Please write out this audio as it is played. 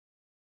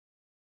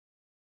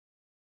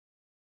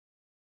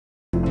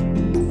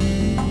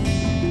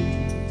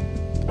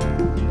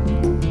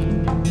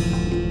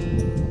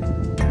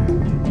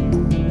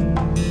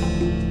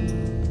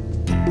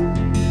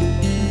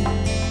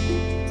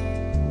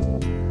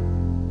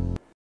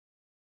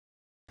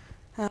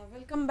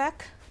Welcome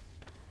back.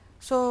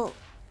 So,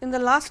 in the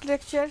last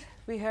lecture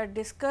we had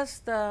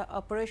discussed the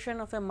operation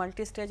of a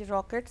multi-stage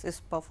rocket, its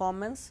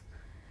performance,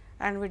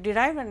 and we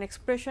derived an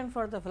expression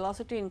for the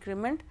velocity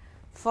increment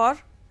for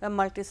a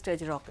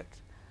multi-stage rocket.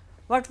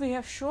 What we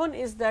have shown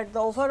is that the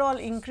overall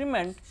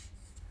increment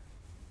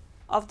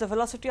of the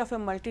velocity of a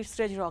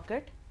multi-stage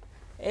rocket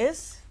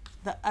is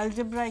the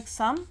algebraic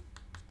sum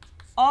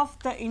of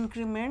the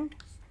increment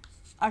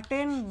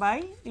attained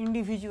by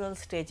individual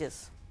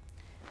stages,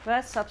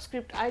 where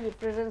subscript I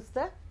represents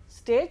the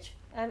stage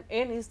and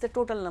n is the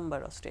total number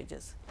of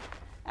stages.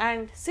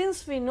 And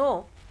since we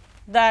know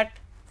that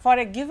for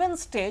a given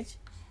stage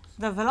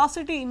the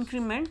velocity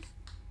increment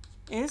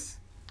is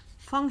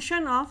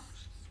function of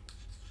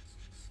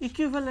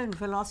equivalent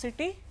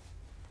velocity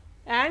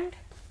and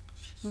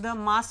the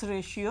mass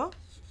ratio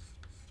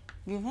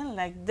given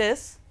like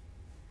this,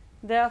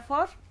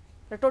 therefore,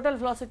 the total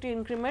velocity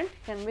increment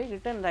can be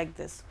written like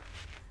this.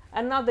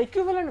 And now, the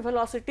equivalent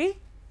velocity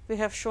we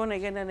have shown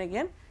again and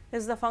again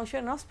is the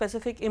function of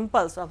specific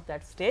impulse of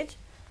that stage.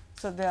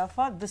 So,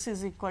 therefore, this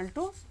is equal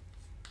to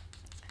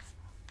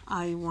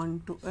I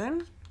 1 to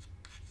n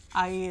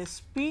I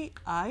s p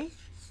I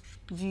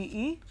g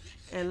e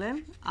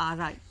ln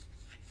r I,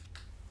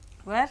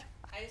 where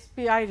I s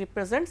p I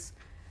represents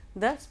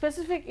the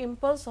specific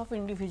impulse of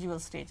individual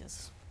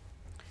stages.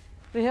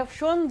 We have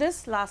shown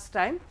this last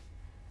time.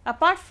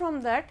 Apart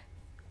from that,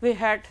 we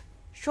had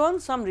shown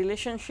some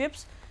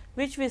relationships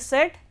which we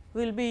said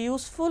will be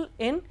useful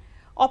in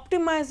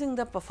optimizing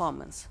the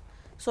performance.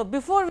 So,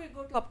 before we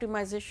go to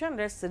optimization,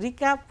 let us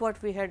recap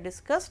what we had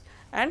discussed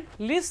and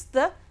list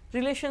the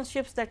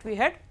relationships that we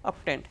had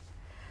obtained.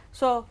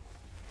 So,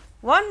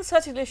 one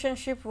such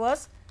relationship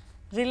was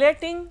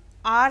relating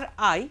R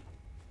I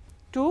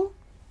to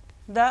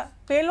the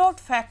payload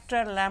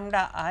factor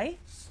lambda I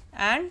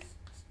and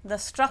the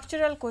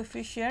structural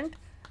coefficient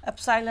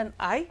epsilon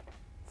I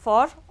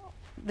for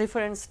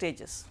different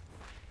stages.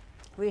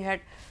 We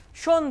had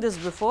shown this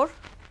before,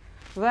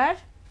 where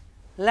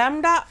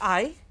lambda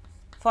I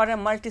for a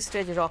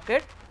multi-stage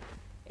rocket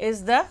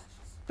is the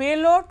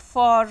payload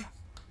for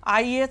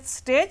ith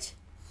stage,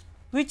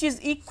 which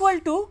is equal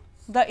to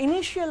the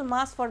initial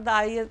mass for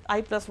the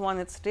I plus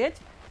 1th stage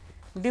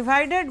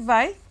divided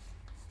by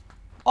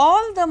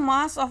all the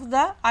mass of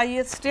the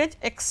ith stage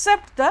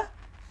except the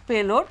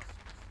payload.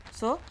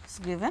 So, it is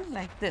given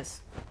like this.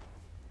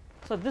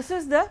 So, this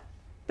is the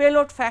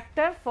payload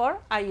factor for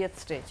ith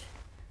stage.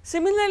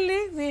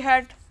 Similarly, we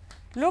had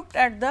looked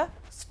at the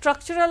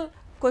structural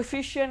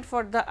coefficient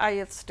for the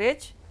ith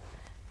stage,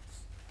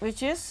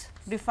 which is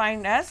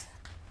defined as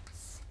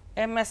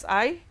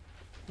MSI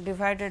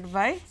divided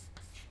by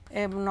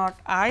m naught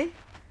I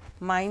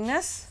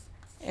minus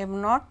m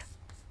naught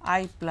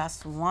I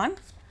plus 1.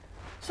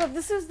 So,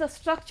 this is the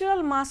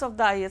structural mass of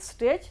the ith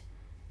stage,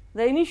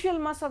 the initial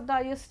mass of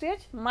the ith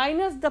stage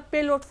minus the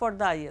payload for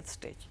the ith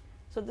stage.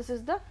 So, this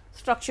is the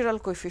structural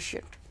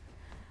coefficient.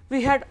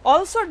 We had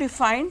also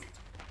defined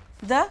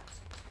the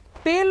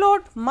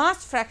payload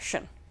mass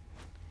fraction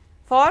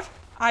for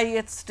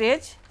ith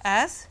stage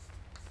as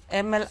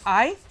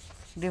MLI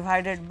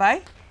divided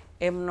by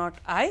m naught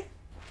I,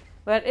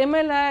 where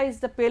MLI is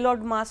the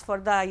payload mass for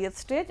the ith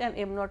stage and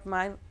m naught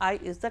I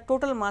is the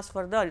total mass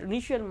for the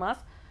initial mass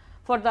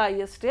for the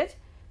ith stage.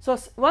 So,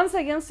 once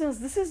again, since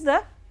this is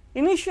the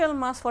initial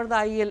mass for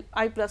the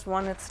I plus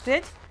 1th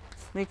stage,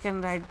 we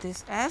can write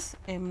this as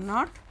m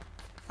naught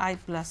I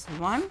plus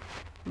 1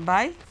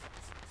 by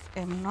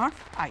m naught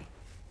I.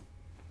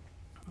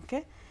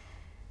 Okay.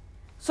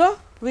 So,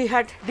 we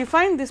had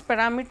defined these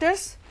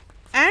parameters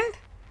and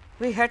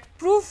we had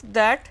proved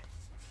that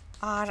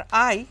R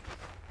I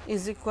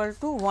is equal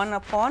to 1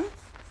 upon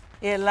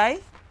L I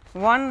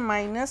 1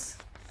 minus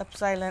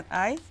epsilon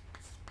I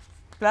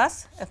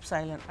plus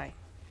epsilon I.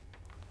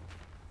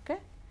 Okay.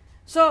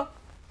 So,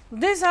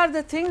 these are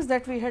the things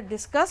that we had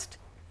discussed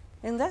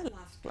in the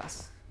last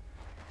class.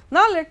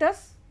 Now, let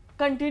us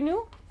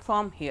continue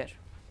from here.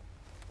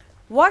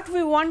 What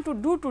we want to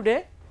do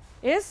today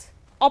is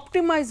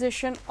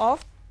optimization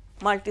of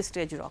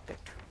multi-stage rocket.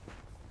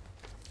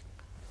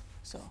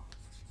 So,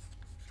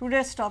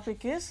 today's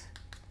topic is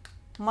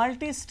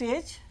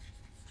multi-stage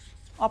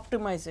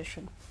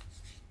optimization.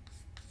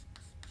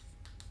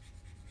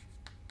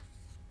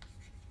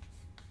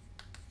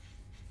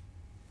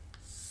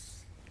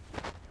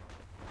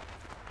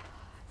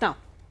 Now,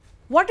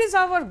 what is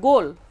our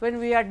goal when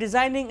we are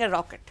designing a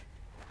rocket?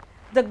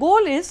 The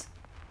goal is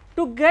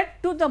to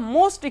get to the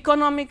most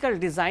economical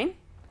design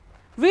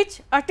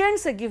which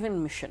attains a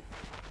given mission.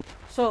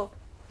 So,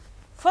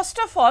 first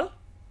of all,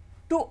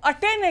 to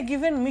attain a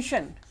given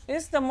mission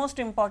is the most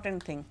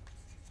important thing.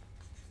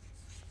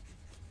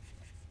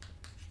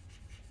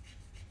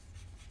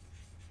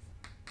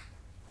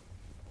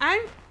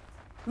 And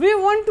we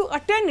want to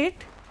attain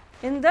it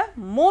in the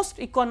most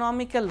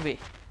economical way.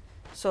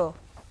 So,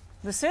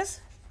 this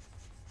is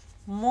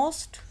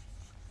most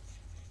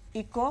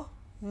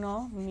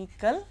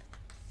economical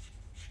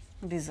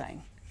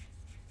design.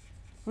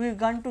 We are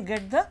going to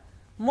get the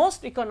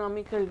most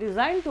economical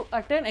design to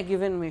attain a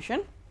given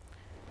mission.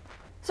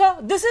 So,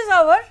 this is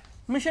our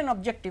mission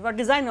objective or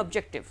design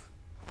objective.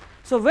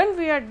 So, when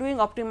we are doing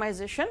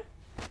optimization,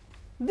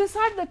 these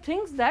are the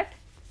things that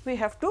we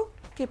have to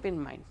keep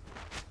in mind.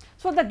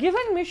 So, the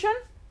given mission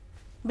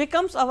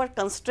becomes our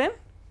constraint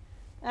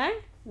and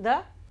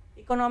the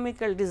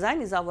economical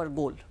design is our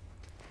goal.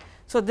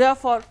 So,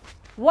 therefore,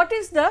 what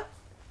is the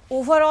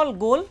overall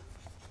goal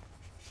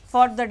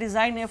for the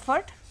design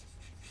effort?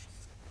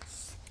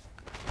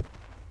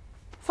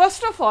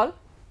 First of all,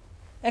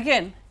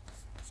 again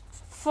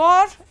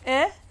for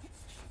a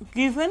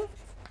given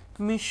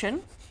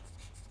mission.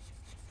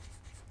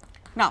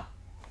 Now,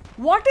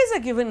 what is a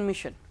given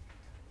mission?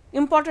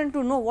 Important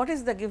to know what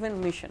is the given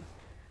mission.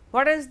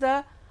 What is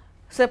the,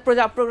 say,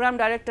 program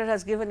director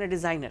has given a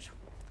designer.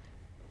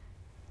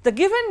 The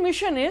given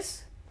mission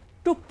is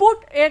to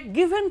put a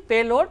given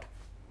payload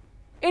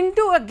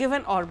into a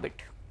given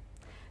orbit.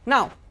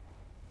 Now,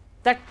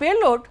 that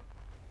payload,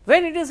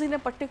 when it is in a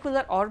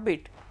particular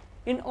orbit,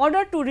 in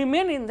order to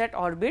remain in that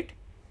orbit,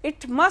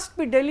 it must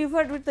be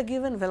delivered with the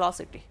given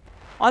velocity,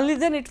 only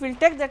then it will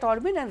take that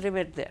orbit and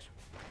remain there.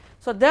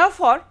 So,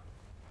 therefore,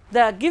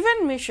 the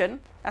given mission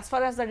as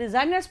far as the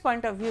designer's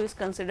point of view is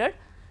considered,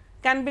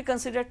 can be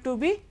considered to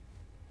be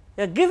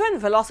a given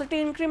velocity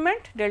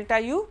increment delta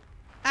u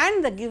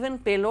and the given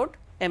payload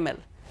ml.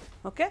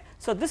 Okay.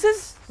 So, this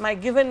is my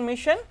given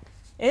mission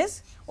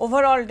is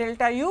overall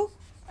delta u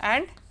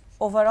and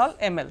overall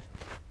ml,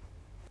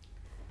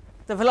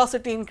 the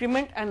velocity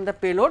increment and the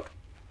payload.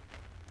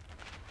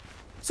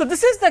 So,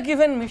 this is the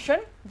given mission.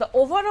 The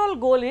overall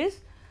goal is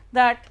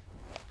that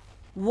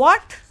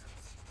what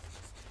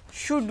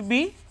should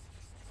be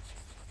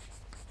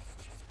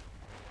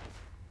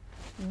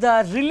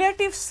the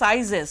relative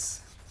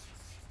sizes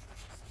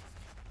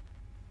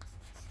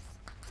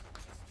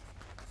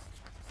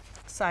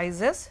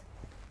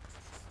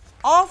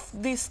of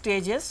the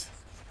stages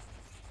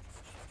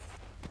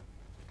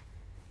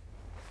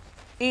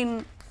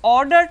in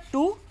order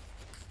to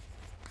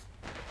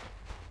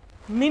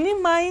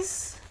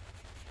minimize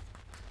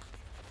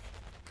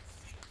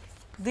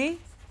the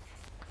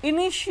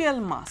initial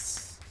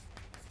mass.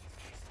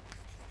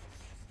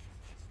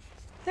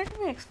 Let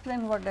me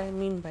explain what I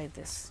mean by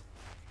this.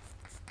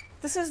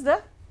 This is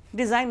the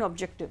design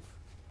objective.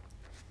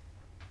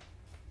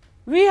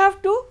 We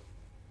have to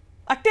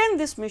attain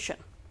this mission.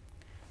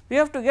 We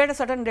have to get a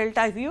certain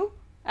delta v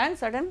and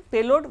certain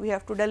payload we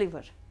have to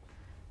deliver,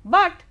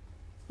 but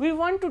we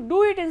want to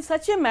do it in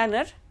such a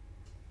manner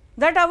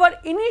that our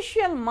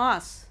initial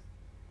mass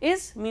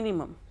is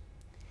minimum.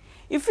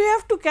 If we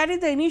have to carry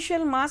the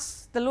initial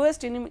mass, the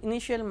lowest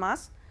initial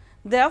mass,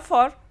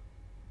 therefore,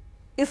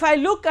 if I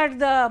look at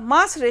the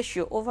mass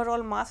ratio,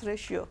 overall mass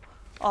ratio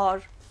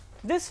or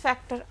this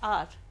factor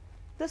r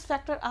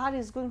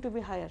is going to be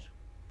higher,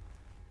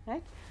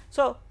 right.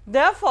 So,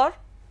 therefore,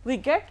 we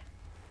get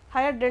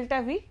higher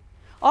delta v,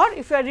 or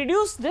if I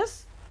reduce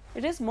this,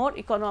 it is more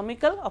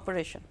economical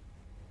operation.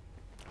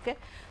 Okay.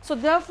 So,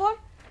 therefore,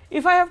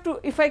 if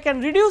I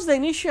can reduce the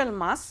initial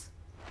mass,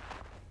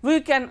 we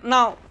can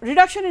now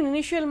reduction in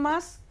initial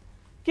mass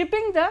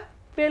keeping the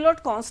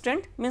payload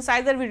constant means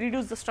either we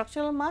reduce the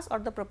structural mass or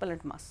the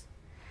propellant mass.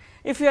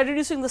 If we are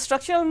reducing the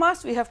structural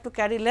mass, we have to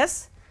carry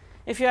less.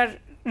 If you are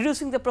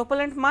reducing the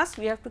propellant mass,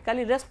 we have to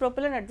carry less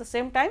propellant, at the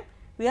same time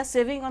we are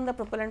saving on the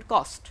propellant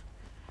cost.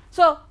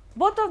 So,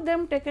 both of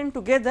them taken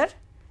together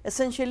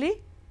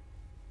essentially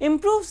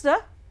improves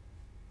the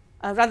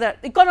rather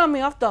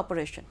economy of the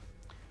operation.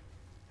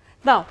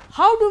 Now,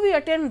 how do we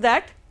attain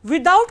that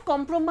without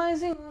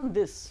compromising on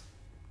this?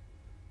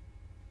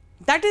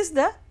 That is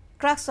the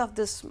crux of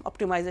this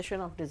optimization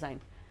of design.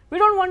 We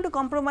do not want to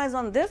compromise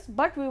on this,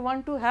 but we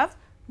want to have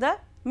the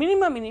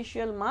minimum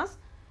initial mass.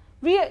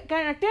 We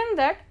can attain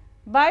that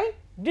by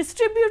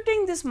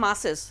distributing these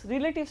masses,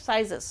 relative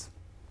sizes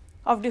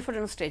of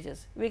different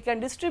stages. We can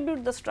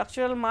distribute the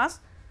structural mass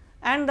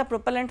and the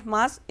propellant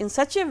mass in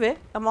such a way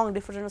among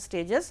different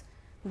stages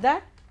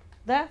that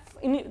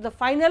the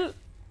final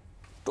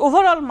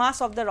overall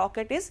mass of the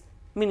rocket is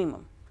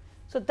minimum.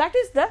 So, that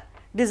is the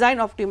design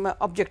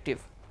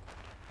objective.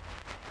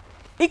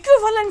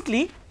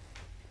 Equivalently,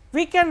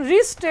 we can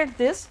restate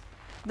this,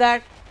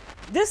 that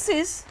this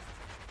is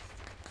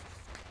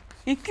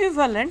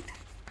equivalent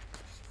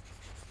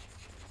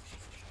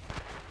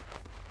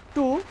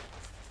to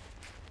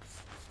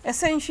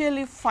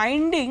essentially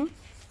finding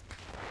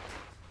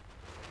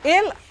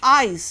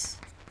LIs.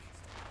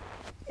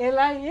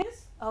 Li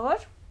is our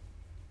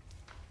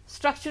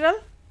structural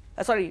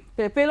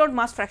payload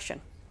mass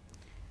fraction.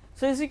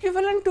 So, it is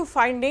equivalent to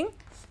finding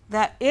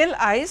the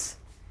LIs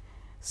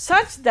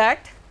such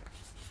that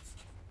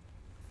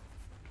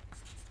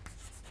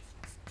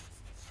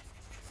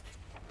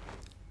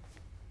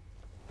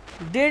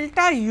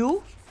delta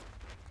u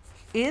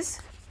is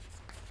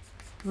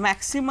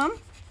maximum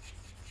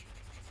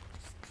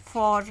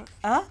for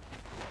a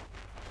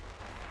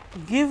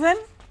given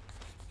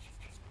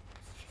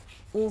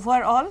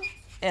overall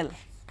L.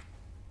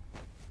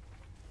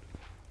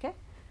 Okay.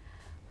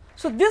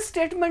 So, this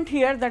statement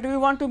here that we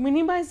want to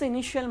minimize the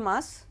initial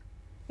mass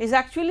is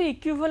actually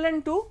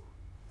equivalent to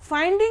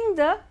finding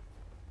the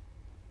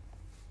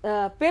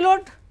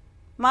payload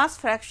mass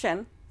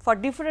fraction for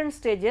different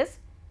stages,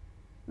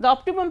 the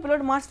optimum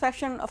payload mass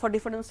fraction for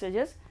different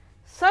stages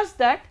such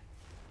that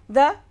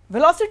the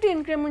velocity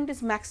increment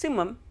is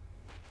maximum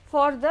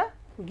for the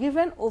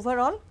given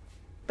overall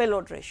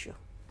payload ratio.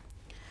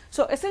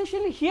 So,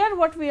 essentially here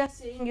what we are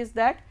saying is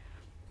that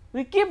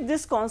we keep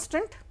this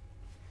constant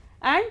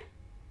and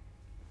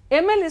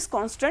ml is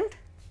constant,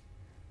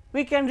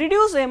 we can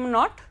reduce m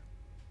naught,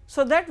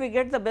 so that we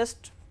get the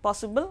best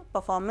possible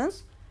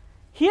performance.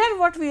 Here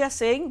what we are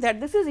saying that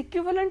this is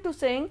equivalent to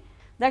saying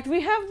that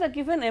we have the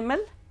given ml,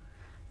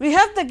 we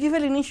have the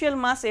given initial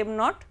mass m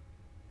naught,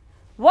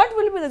 what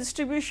will be the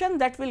distribution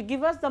that will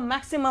give us the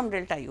maximum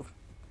delta u.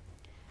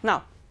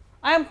 Now,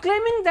 I am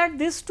claiming that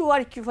these two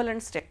are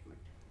equivalent statement.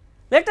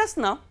 Let us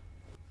now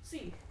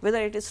see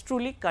whether it is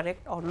truly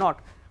correct or not.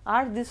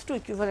 Are these two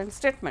equivalent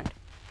statement?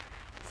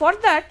 For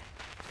that,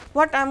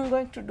 what I am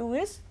going to do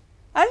is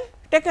I will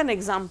take an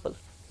example.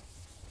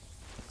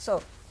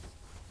 So,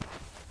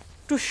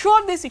 to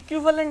show this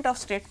equivalent of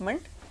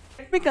statement,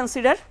 let me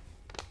consider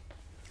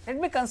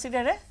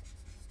a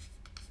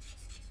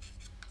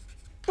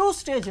two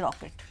stage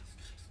rocket.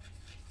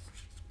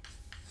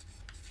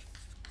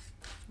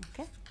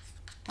 Okay.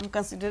 I am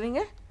considering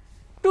a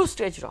two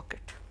stage rocket.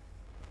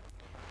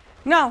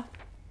 Now,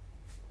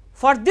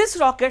 for this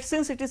rocket,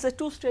 since it is a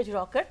two stage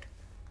rocket,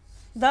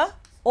 the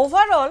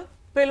overall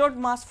payload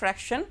mass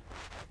fraction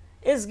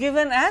is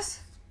given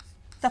as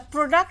the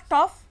product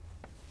of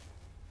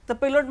the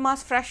payload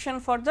mass fraction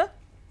for the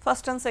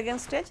first and second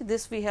stage.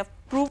 This we have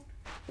proved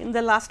in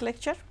the last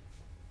lecture.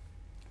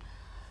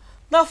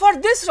 Now, for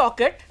this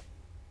rocket,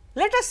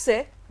 let us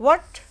say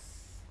what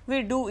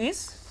we do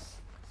is,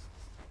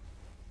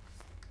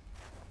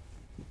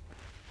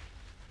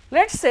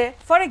 let us say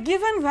for a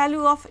given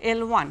value of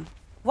L1,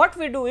 what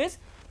we do is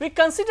we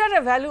consider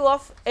a value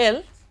of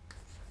L,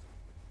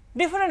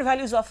 different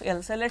values of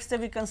L. So, let us say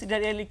we consider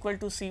L equal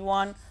to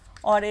C1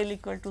 or L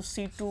equal to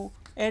C2,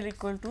 L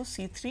equal to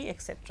C3,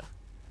 etc.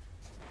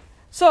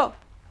 So,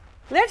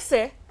 let us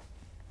say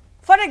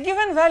for a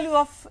given value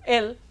of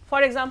L,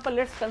 for example,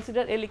 let us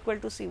consider L equal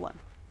to C1,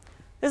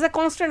 there is a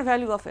constant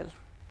value of L.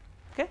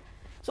 Okay.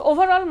 So,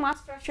 overall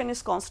mass fraction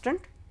is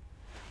constant.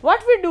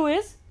 What we do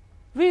is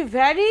we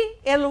vary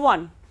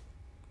L1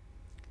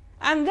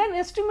 and then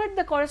estimate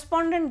the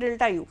correspondent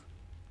delta u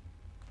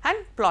and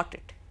plot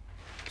it.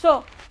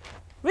 So,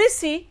 we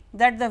see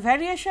that the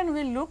variation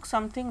will look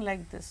something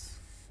like this.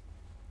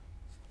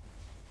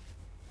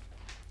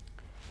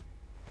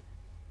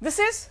 This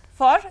is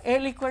for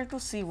L equal to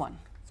C1.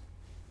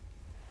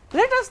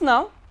 Let us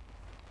now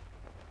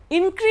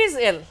increase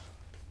L,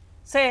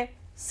 say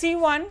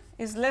C1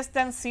 is less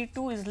than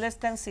C2 is less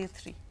than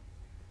C3.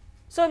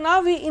 So,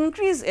 now we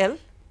increase L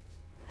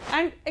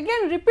and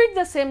again repeat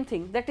the same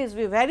thing, that is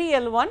we vary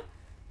L1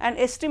 and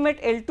estimate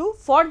L2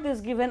 for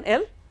this given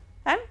L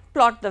and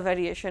plot the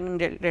variation in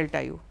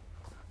delta u.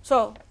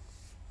 So,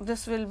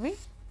 this will be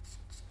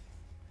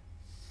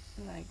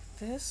like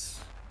this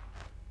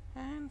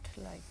and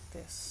like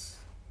this.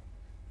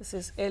 This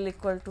is L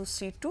equal to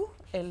C2,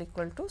 L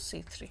equal to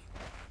C3.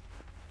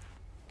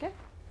 Okay.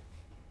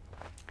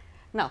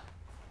 Now,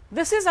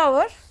 this is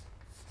our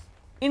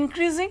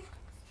increasing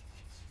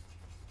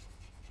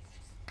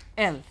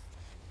L.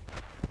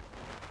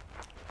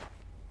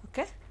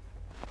 Okay.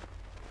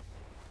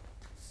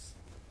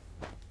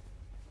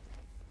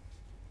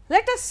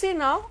 Let us see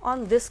now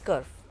on this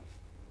curve.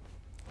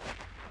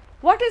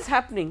 What is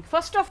happening?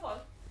 First of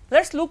all,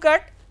 let us look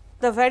at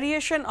the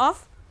variation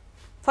of,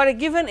 for a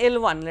given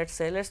L1, let us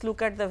say, let us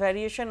look at the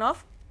variation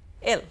of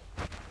L.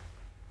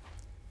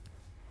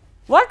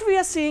 What we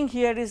are seeing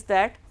here is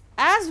that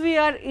as we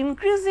are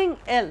increasing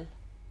L,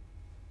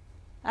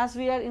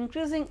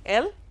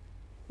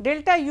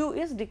 delta u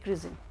is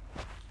decreasing.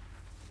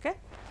 Okay.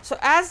 So,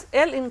 as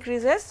L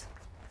increases,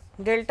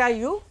 delta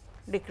u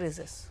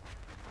decreases.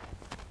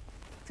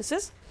 This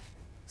is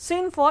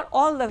seen for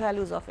all the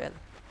values of L.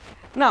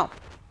 Now,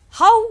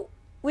 how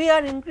we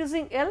are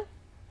increasing L?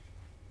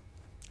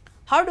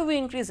 How do we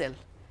increase L?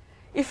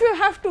 If you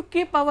have to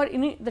keep our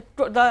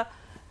the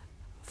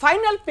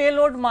final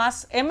payload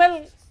mass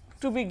ml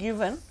to be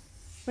given,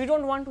 we do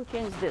not want to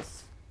change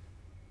this.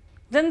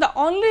 Then the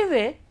only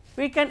way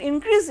we can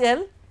increase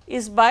L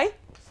is by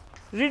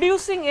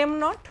reducing m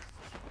naught,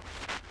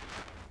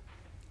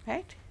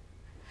 right.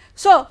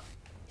 So,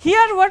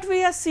 here what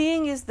we are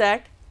seeing is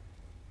that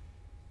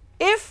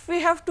if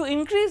we have to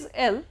increase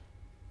L,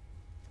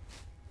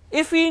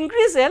 if we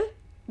increase L,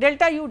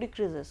 delta u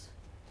decreases,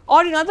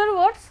 or in other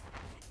words,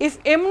 if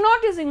m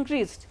naught is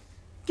increased,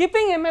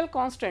 keeping ml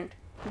constant,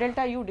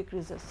 delta u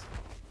decreases.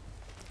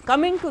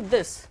 Coming to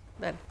this,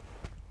 then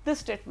this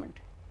statement,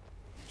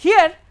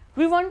 here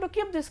we want to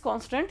keep this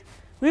constant,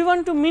 we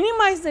want to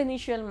minimize the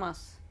initial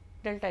mass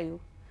delta u,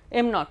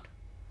 m naught,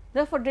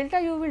 therefore,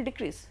 delta u will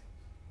decrease.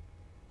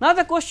 Now,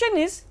 the question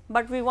is,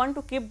 but we want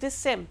to keep this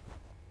same.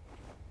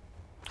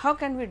 How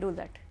can we do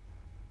that?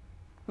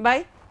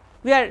 By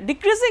we are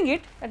decreasing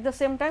it, at the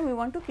same time we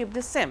want to keep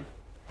this same.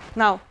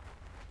 Now,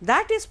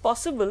 that is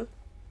possible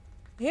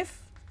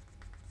if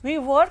we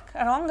work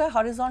along a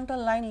horizontal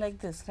line like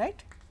this,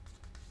 right.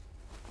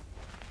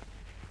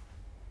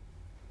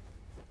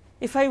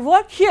 If I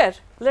work here,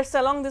 let us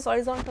along this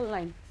horizontal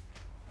line,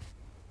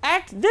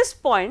 at this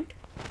point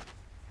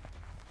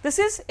this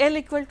is L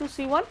equal to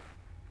C1,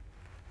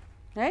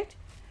 right.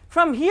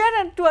 From here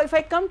and to, if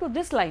I come to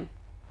this line,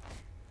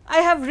 I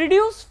have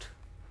reduced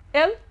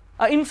L,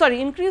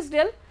 increased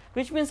L,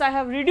 which means I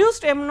have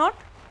reduced m naught,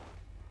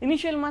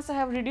 initial mass I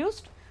have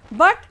reduced,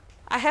 but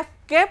I have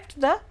kept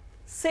the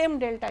same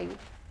delta u,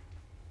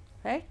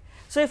 right.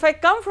 So, if I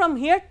come from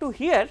here to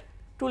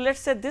let us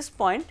say this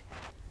point,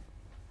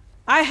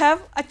 I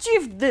have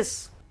achieved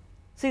this.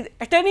 See,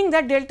 attaining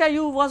that delta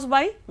u was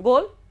my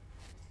goal,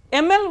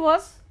 ml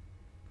was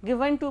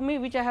given to me,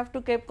 which I have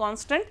to keep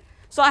constant.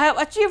 So, I have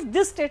achieved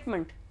this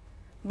statement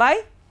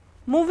by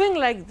moving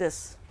like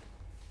this.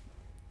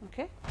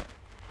 Okay.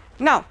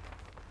 Now,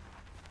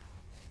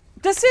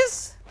 this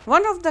is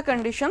one of the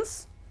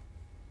conditions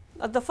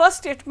of the first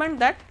statement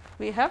that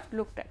we have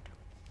looked at.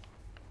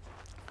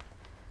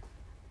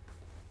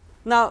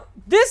 Now,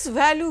 this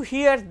value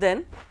here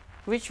then,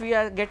 which we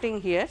are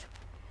getting here,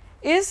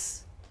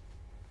 is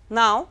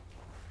now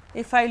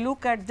if I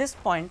look at this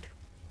point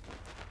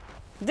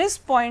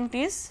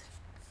is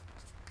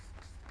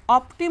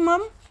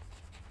optimum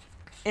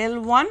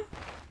L1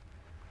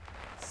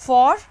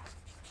 for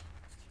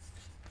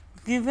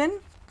given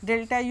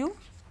delta u,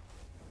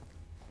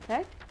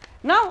 right.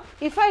 Now,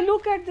 if I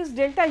look at this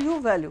delta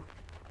u value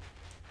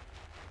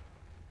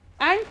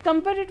and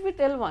compare it with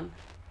L1,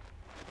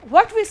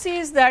 what we see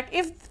is that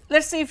if let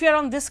us say if you are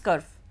on this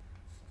curve,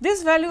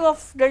 this value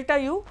of delta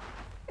u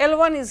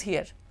L1 is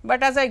here,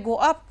 but as I go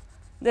up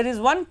there is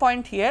one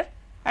point here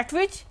at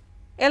which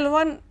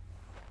L1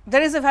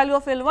 there is a value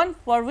of L1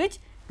 for which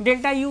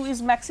delta u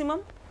is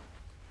maximum,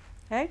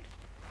 right.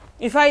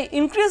 If I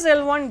increase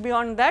L1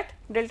 beyond that,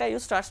 delta u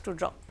starts to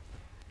drop.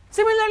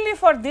 Similarly,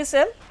 for this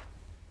L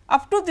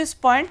up to this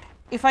point,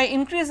 if I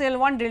increase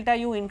L1, delta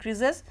u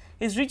increases,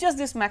 it reaches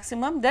this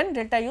maximum, then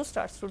delta u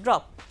starts to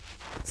drop.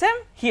 Same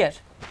here.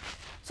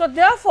 So,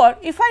 therefore,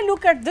 if I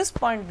look at this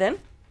point, then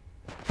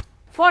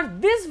for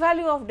this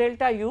value of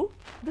delta u,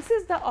 this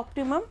is the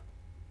optimum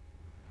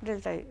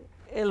delta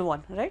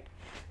L1, right.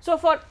 So,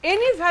 for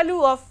any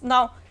value of,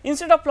 now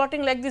instead of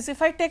plotting like this,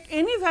 if I take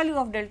any value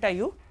of delta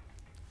u,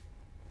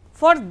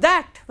 for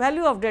that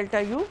value of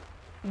delta u,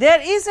 there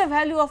is a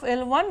value of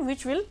L1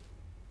 which will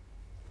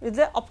is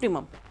the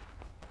optimum,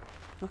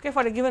 okay,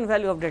 for a given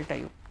value of delta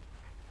u,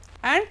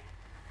 and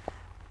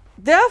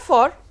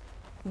therefore,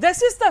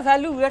 this is the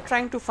value we are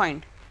trying to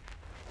find.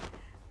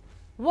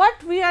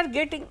 What we are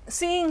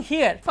seeing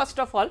here, first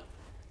of all,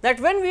 that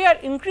when we are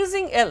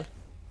increasing L,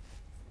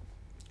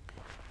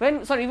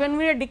 when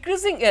we are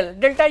decreasing L,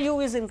 delta u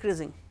is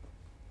increasing,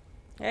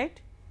 right.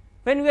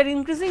 When we are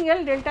increasing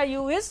L, delta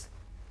u is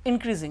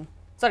increasing,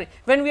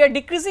 when we are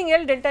decreasing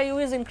L, delta u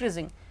is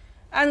increasing,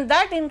 and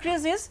that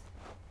increase is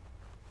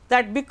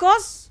that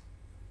because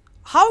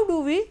how do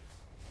we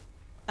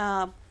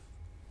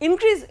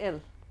increase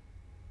L?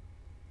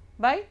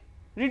 By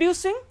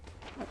reducing,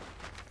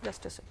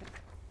 just a second,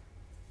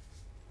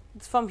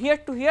 from here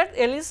to here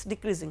L is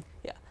decreasing,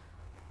 yeah.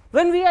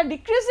 When we are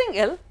decreasing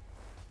L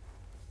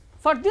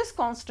for this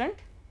constant,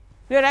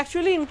 we are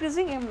actually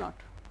increasing m naught,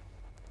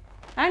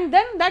 and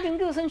then that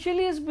increase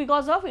essentially is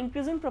because of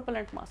increase in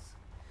propellant mass.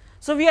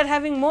 So, we are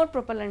having more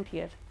propellant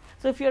here.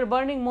 So, if you are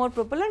burning more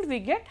propellant, we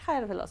get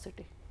higher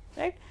velocity,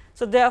 right.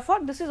 So, therefore,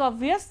 this is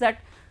obvious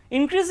that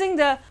increasing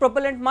the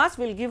propellant mass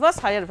will give us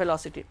higher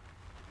velocity.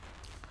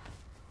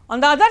 On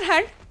the other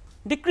hand,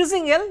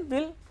 decreasing L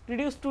will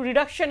reduce to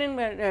reduction in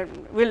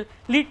will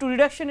lead to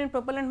reduction in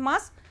propellant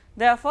mass,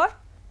 therefore,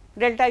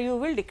 delta u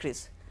will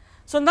decrease.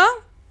 So,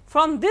 now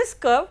from this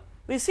curve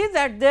we see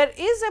that there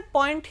is a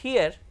point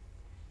here,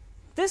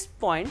 this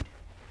point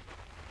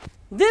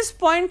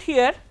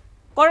here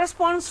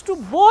corresponds to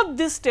both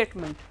this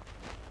statement,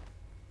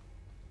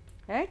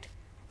 right.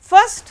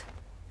 First,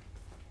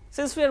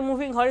 since we are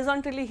moving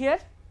horizontally here,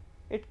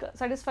 it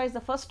satisfies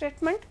the first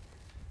statement.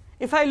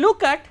 If I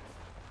look at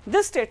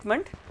this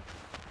statement,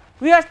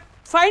 we are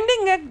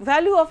finding a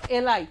value of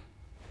Li,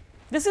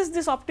 this is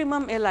this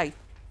optimum Li,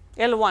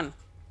 L1,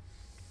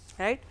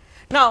 right.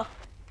 Now,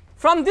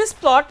 from this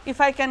plot, if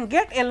I can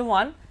get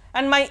L1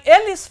 and my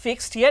L is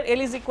fixed here,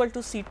 L is equal to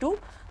C2,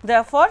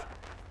 therefore,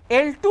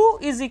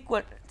 L2 is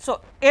equal,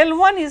 so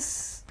L1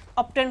 is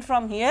obtained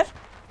from here,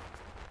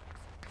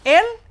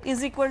 L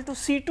is equal to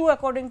C2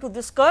 according to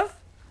this curve.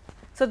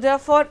 So,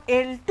 therefore,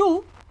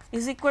 L2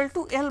 is equal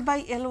to L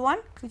by L1,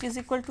 which is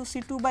equal to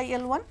C2 by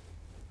L1.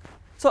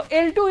 So,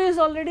 L2 is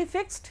already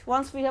fixed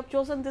once we have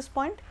chosen this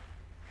point,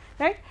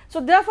 right. So,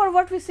 therefore,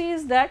 what we see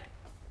is that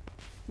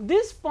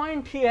this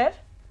point here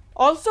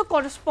also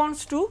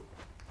corresponds to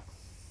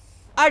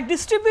a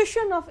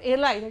distribution of Li,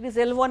 that is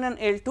L1 and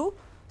L2,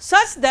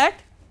 such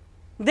that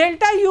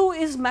delta u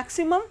is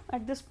maximum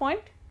at this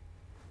point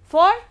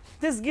for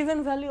this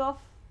given value of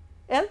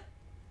L.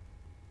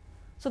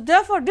 So,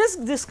 therefore, this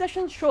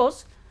discussion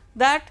shows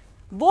that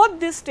both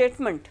these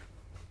statements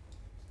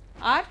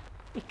are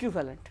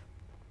equivalent,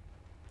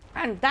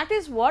 and that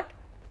is what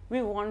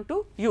we want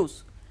to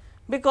use,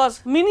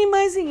 because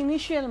minimizing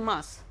initial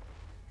mass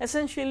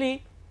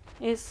essentially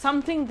is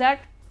something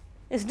that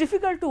is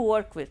difficult to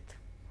work with,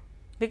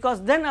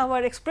 because then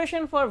our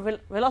expression for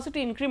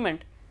velocity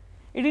increment,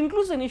 it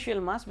includes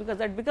initial mass, because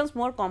that becomes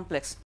more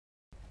complex,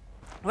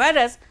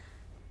 whereas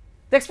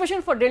the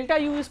expression for delta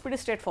u is pretty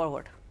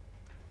straightforward,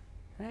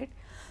 right.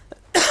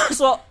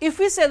 So, if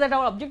we say that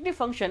our objective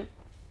function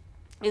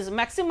is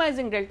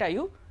maximizing delta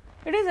u,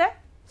 it is a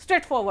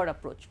straightforward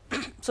approach.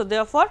 So,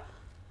 therefore,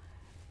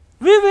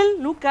 we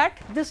will look at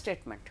this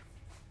statement,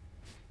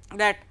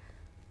 that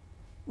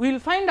we will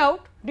find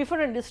out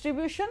different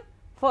distribution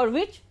for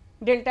which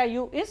delta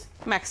u is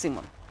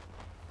maximum.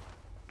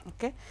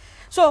 Okay.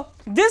 So,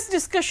 this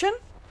discussion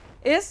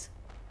is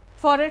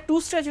for a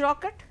 2-stage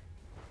rocket.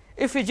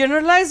 If we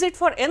generalize it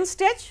for n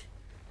stage,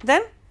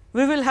 then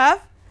we will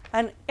have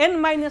an n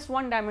minus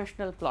 1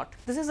 dimensional plot.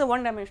 This is a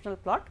 1 dimensional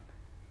plot.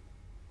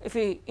 If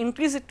we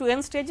increase it to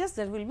n stages,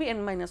 there will be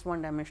n minus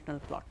 1 dimensional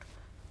plot.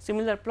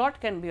 Similar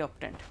plot can be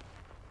obtained.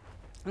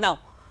 Now,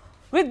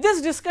 with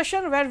this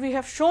discussion where we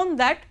have shown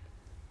that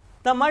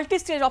the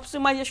multi-stage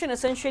optimization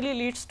essentially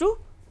leads to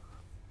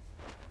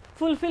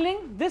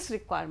fulfilling this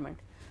requirement.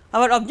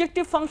 Our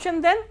objective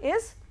function then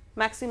is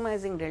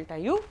maximizing delta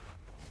u,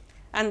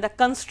 and the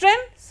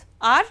constraints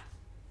are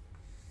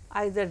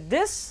either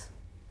this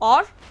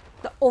or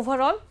the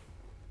overall,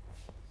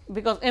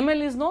 because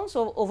ML is known.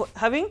 So,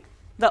 having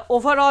the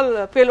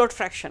overall payload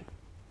fraction.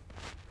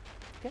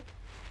 Okay.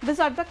 These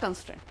are the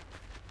constraints.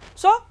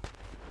 So,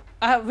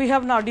 we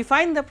have now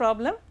defined the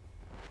problem.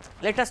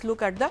 Let us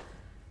look at the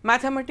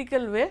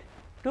mathematical way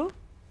to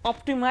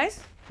optimize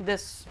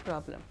this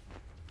problem.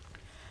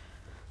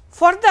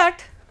 For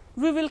that,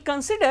 we will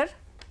consider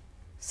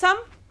some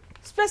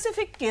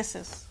specific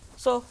cases.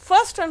 So,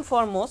 first and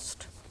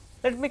foremost,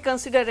 let me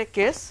consider a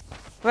case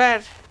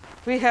where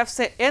we have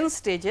say n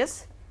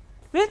stages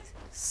with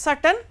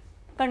certain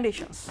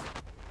conditions.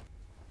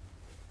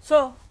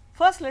 So,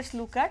 first let us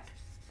look at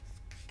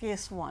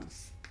case 1.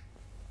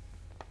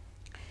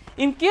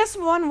 In case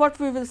 1, what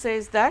we will say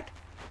is that,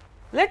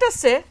 let us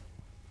say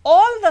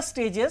all the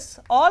stages,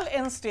 all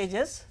n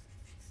stages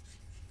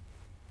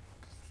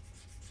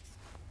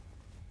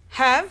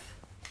have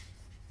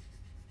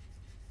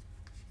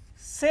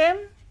same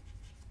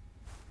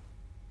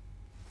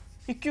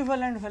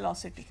equivalent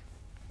velocity,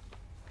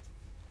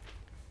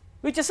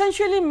 which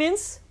essentially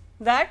means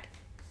that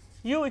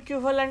u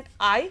equivalent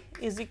I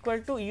is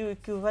equal to u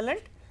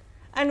equivalent,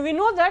 and we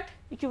know that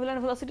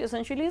equivalent velocity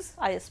essentially is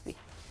ISP,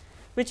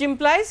 which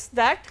implies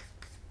that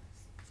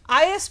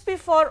ISP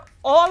for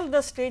all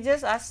the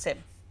stages are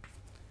same,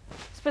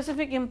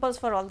 specific impulse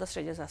for all the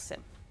stages are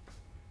same.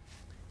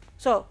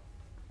 So,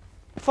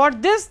 for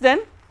this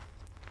then,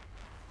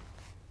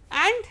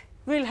 and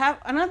we will have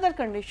another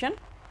condition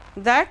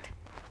that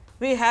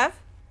we have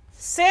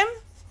same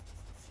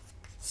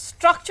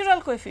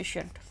structural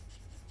coefficient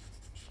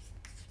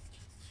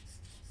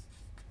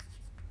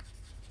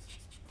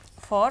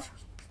for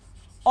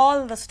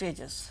all the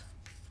stages,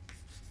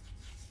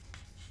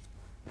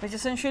 which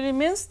essentially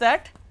means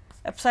that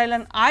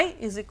epsilon I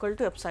is equal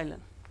to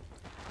epsilon.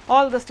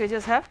 All the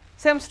stages have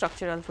same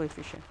structural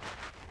coefficient.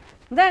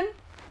 Then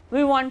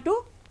we want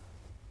to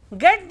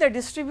get the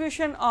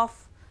distribution of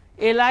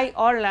Li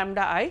or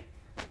lambda I,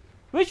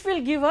 which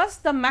will give us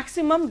the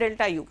maximum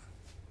delta u.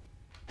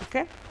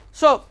 Okay.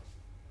 So,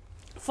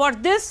 for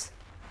this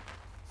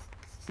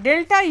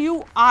delta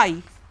u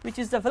I, which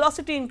is the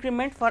velocity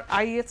increment for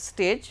ith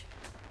stage,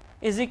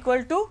 is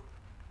equal to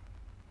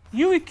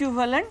u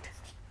equivalent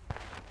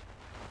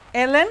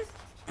ln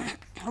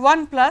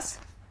 1 plus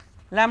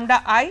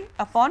lambda I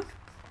upon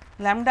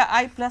lambda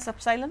I plus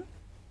epsilon,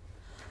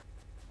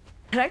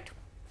 right.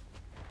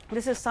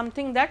 This is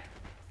something that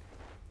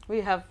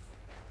we have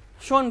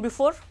shown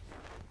before.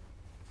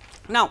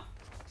 Now,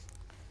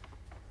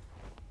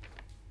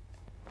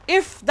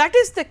 if that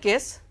is the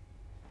case,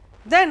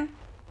 then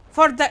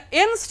for the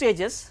n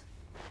stages,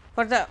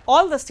 for the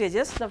all the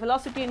stages, the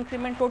velocity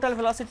increment, total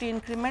velocity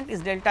increment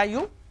is delta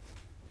u,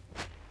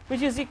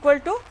 which is equal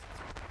to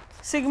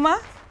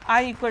sigma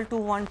I equal to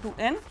 1 to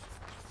n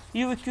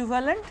u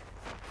equivalent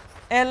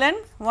ln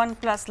 1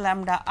 plus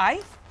lambda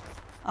I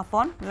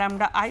upon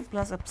lambda I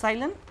plus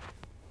epsilon,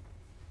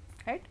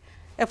 right.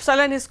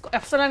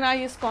 Epsilon I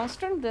is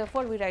constant,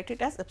 therefore, we write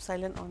it as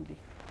epsilon only.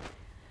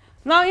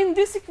 Now, in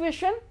this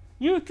equation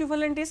u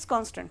equivalent is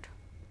constant.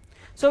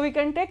 So, we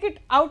can take it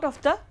out of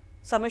the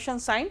summation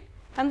sign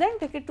and then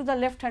take it to the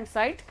left hand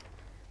side.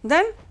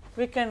 Then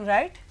we can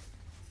write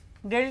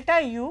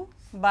delta u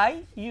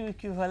by u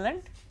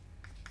equivalent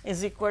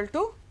is equal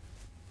to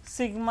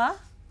sigma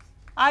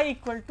I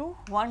equal to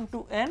 1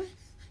 to n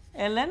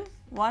ln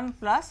 1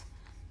 plus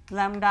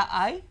lambda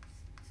I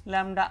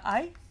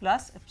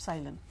plus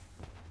epsilon.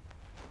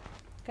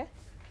 Okay.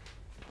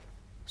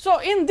 So,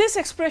 in this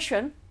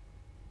expression,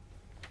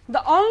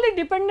 the only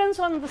dependence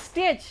on the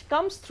stage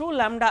comes through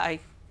lambda I,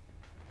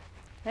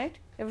 right.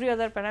 every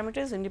other parameter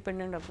is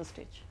independent of the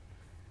stage.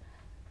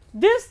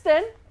 This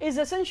then is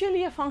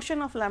essentially a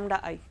function of lambda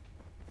I,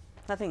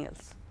 nothing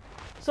else.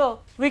 So,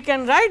 we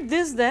can write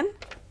this then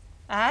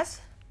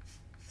as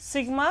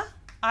sigma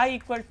I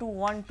equal to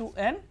 1 to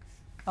n,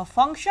 a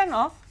function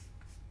of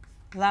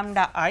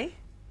lambda I.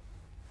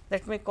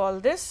 Let me call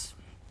this,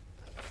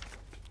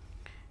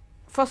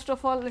 first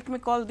of all let me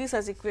call this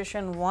as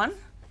equation 1,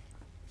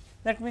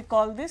 let me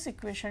call this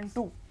equation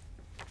 2.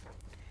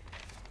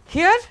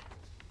 Here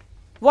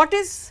what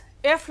is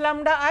f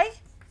lambda I?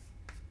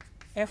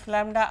 F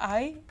lambda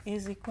I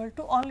is equal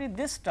to only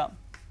this term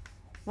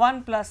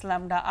 1 plus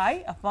lambda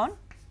I upon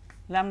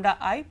lambda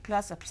I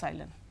plus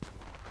epsilon.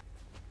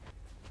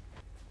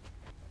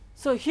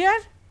 So, here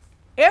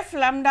f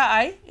lambda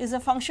I is a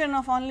function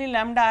of only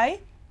lambda I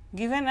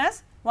given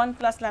as 1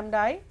 plus lambda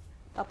I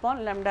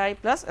upon lambda I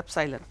plus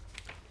epsilon.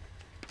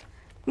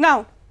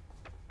 Now,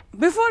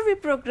 before we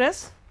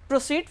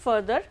proceed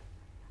further,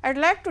 I would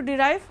like to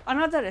derive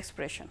another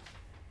expression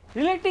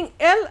relating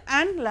L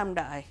and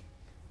lambda I.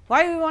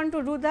 Why we want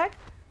to do that?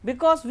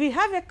 Because we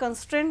have a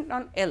constraint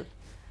on L,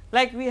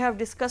 like we have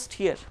discussed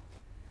here.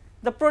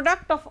 The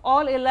product of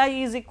all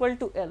Li is equal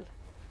to L.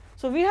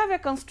 So, we have a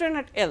constraint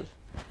at L.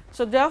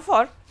 So,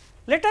 therefore,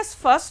 let us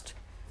first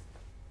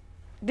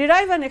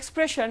derive an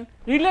expression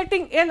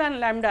relating L and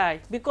lambda I,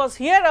 because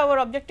here our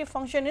objective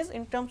function is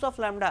in terms of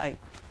lambda I.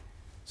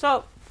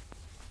 So,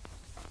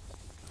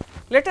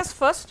 let us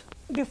first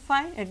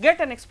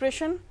get an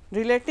expression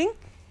relating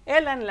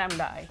L and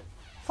lambda I.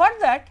 For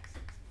that,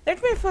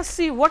 let me first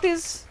see what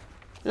is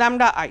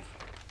lambda I.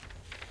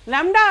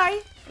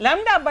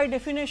 Lambda by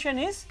definition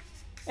is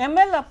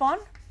ml upon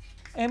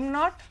m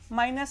naught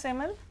minus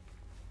ml,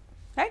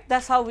 right,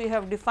 that is how we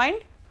have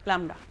defined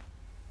lambda.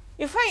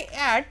 If I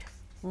add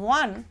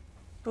 1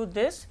 to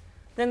this,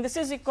 then this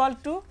is equal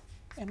to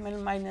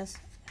ml minus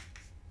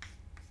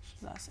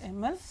plus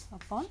ml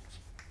upon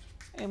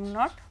m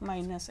naught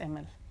minus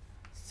ml.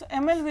 So,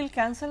 ml will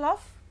cancel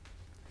off,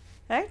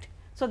 right.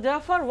 So,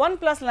 therefore, 1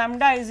 plus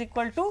lambda is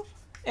equal to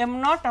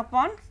m naught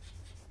upon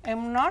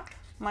m naught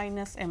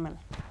minus ml.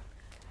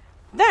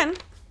 Then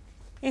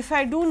if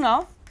I do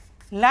now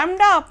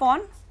lambda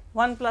upon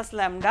 1 plus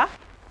lambda,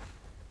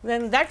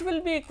 then that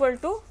will be equal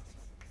to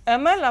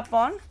ml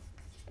upon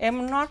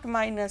m naught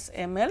minus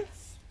ml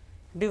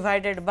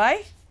divided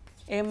by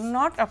m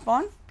naught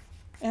upon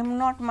m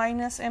naught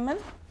minus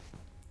ml.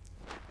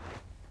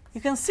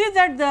 You can see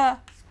that the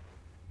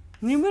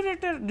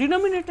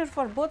denominator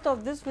for both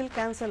of this will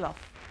cancel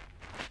off.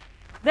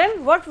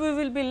 Then what we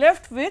will be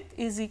left with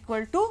is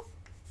equal to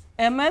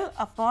ml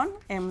upon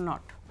m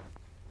naught,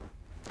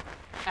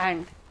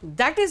 and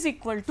that is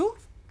equal to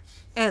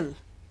L,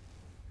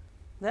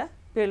 the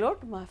payload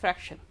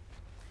fraction.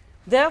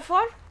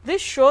 Therefore,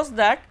 this shows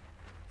that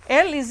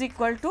L is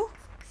equal to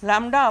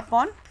lambda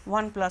upon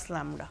 1 plus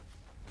lambda,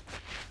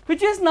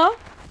 which is now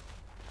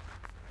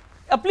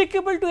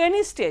applicable to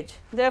any stage.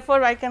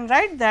 Therefore, I can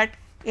write that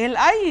L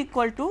I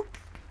equal to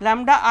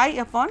lambda I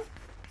upon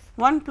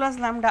 1 plus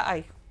lambda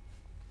I.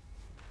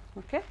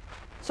 Okay.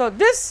 So,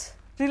 this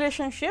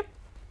relationship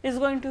is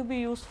going to be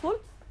useful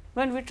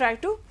when we try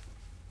to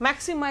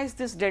maximize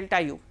this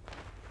delta u.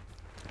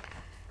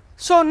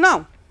 So,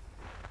 now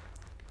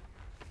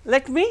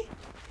let me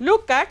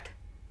look at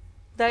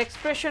the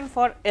expression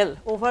for L,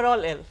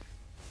 overall L.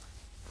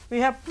 We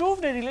have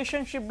proved a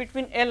relationship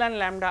between L and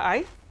lambda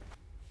I.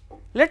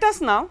 Let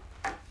us now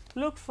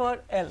look for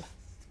L.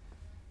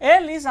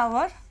 L is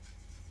our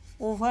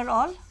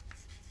overall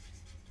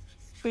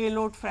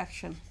payload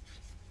fraction.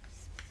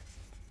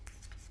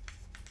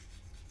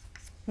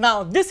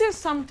 Now, this is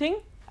something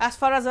as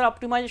far as our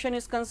optimization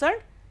is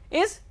concerned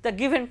is the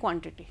given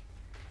quantity.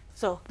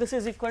 So, this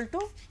is equal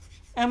to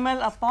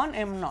ml upon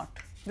m naught,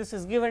 this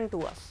is given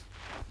to us,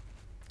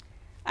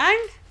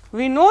 and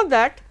we know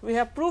that we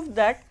have proved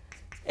that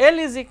L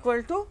is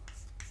equal to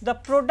the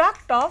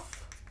product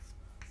of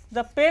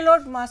the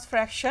payload mass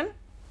fraction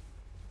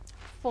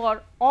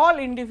for all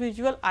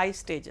individual I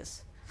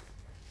stages.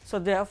 So,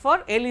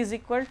 therefore, L is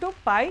equal to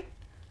pi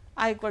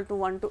I equal to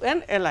 1 to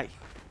n Li.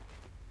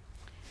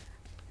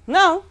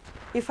 Now,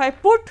 if I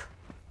put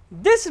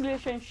this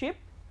relationship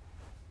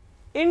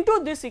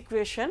into this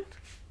equation,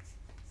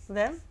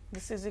 then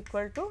this is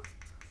equal to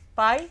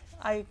pi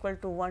I equal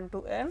to 1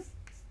 to n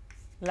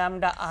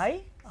lambda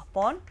I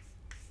upon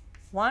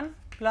 1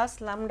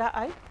 plus lambda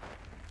I.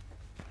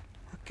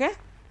 Okay.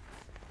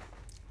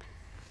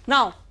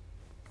 Now,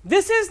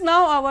 this is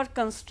now our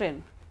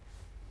constraint,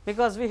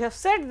 because we have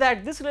said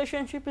that this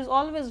relationship is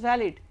always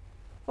valid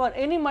for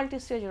any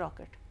multi-stage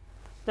rocket.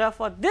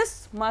 Therefore,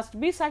 this must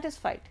be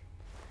satisfied.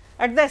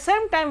 At the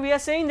same time, we are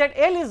saying that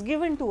L is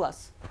given to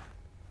us.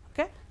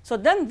 Okay. So,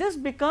 then this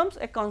becomes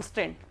a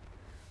constraint.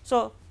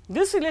 So,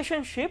 this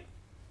relationship,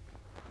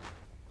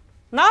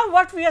 now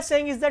what we are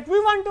saying is that we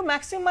want to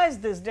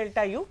maximize this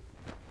delta u,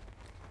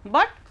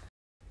 but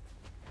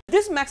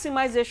this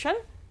maximization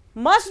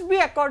must be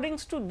according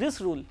to this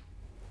rule.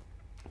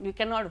 We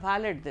cannot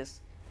violate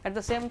this. At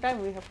the same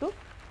time, we have to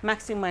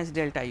maximize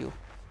delta u.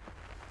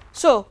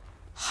 So,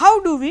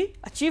 how do we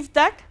achieve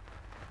that?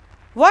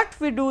 What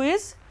we do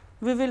is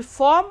we will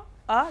form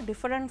a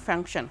different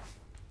function.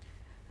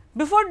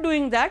 Before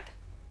doing that,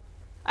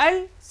 I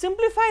will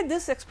simplify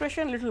this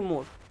expression little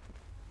more.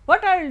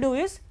 What I will do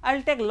is I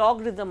will take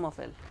logarithm of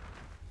L,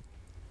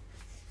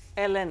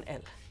 ln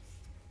L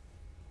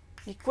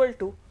equal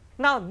to,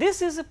 now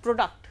this is a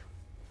product,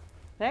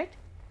 right.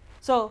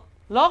 So,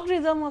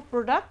 logarithm of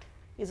product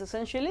is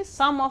essentially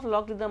sum of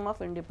logarithm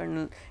of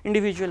independent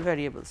individual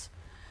variables.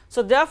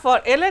 So,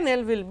 therefore, ln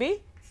L will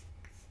be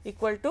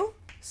equal to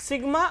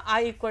sigma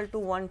I equal to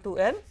 1 to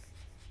n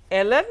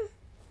ln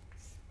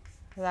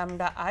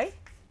lambda I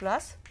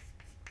plus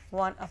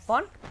 1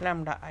 upon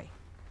lambda I.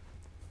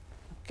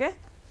 Okay.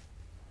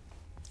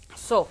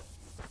 So,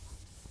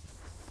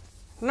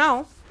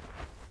 now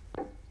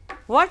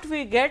what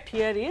we get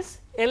here is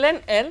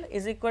ln L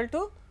is equal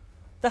to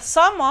the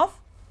sum of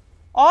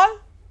all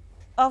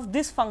of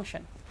this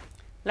function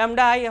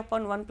lambda I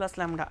upon 1 plus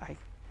lambda I.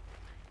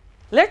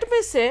 Let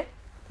me say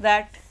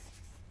that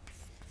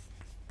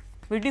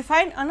we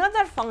define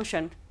another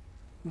function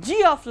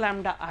g of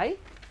lambda I,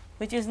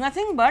 which is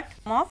nothing but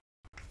of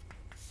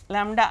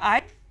lambda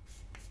I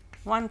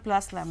 1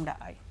 plus lambda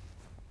I.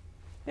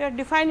 We are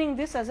defining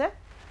this as a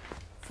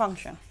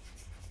function.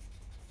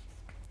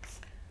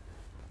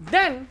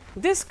 Then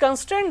this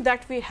constraint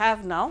that we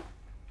have now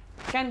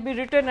can be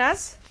written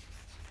as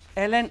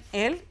ln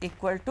L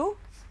equal to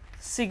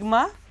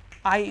sigma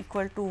I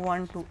equal to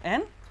 1 to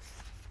n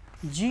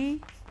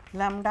g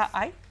lambda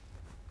I.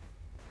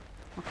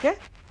 Okay.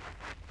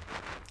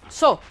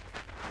 So,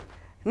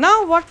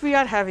 now what we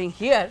are having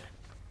here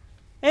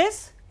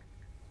is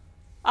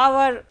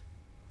our,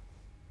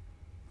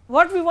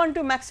 what we want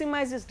to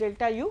maximize is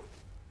delta u,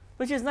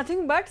 which is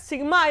nothing but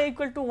sigma I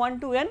equal to 1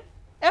 to n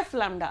f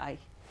lambda I,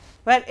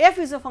 where f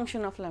is a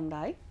function of lambda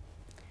I.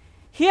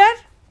 Here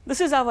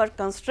this is our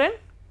constraint,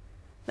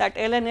 that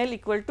ln L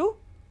equal to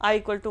I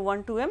equal to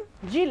 1 to m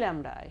g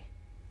lambda I,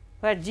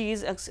 where g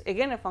is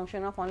again a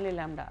function of only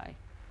lambda I.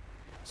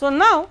 So,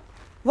 now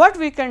what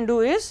we can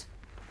do is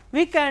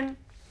we can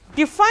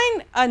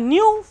define a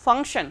new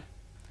function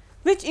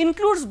which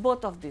includes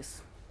both of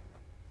these.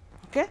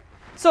 Okay.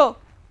 So,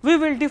 we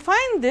will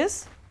define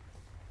this,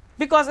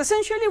 because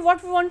essentially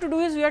what we want to do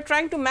is we are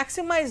trying to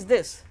maximize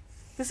this.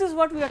 This is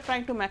what we are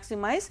trying to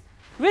maximize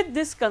with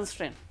this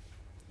constraint.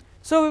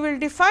 So, we will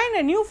define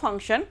a new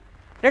function,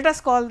 let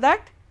us call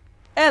that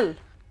L,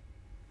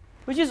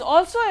 which is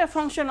also a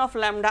function of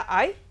lambda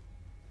I,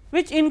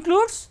 which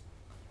includes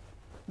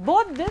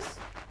both this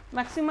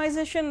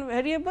maximization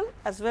variable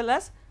as well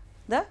as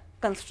the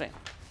constraint.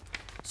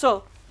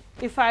 So,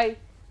 if I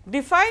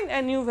define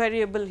a new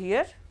variable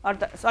here, or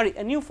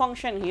a new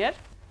function here,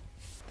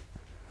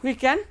 we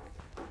can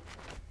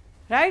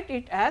write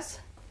it as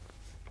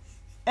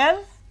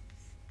L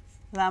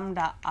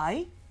lambda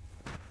I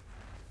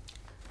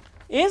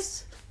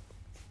is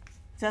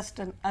just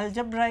an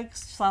algebraic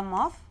sum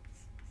of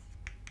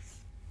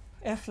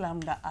f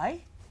lambda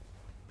I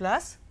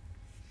plus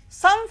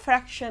some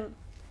fraction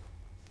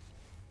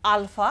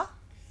alpha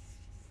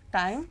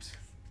times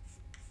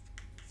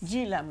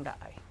g lambda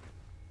I.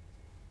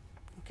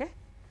 Okay.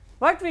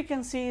 What we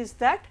can see is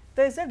that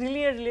there is a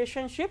linear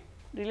relationship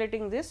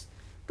relating this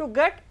to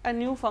get a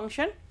new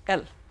function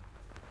L.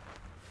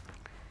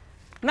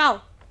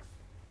 Now,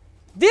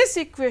 this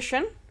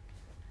equation,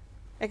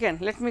 again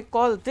let me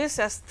call this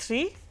as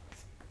 3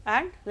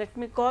 and let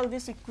me call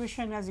this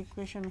equation as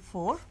equation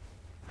 4.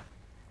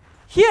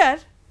 Here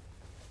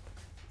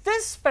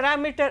this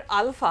parameter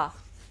alpha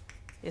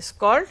is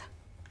called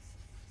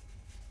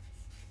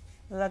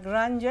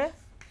Lagrange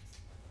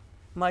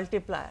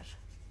multiplier.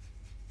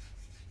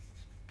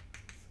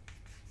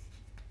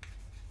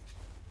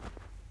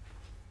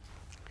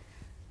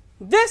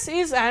 This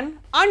is an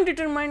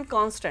undetermined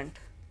constant.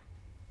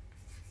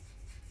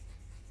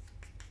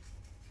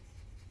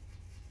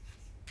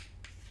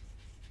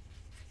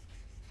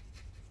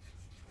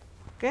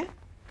 Okay.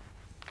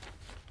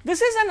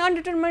 This is an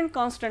undetermined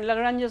constant,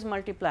 Lagrange's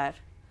multiplier.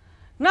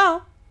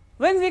 Now,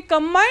 when we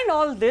combine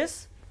all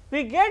this,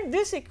 we get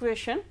this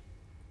equation,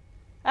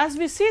 as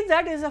we see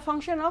that is a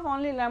function of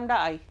only lambda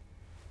I.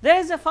 There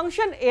is a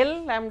function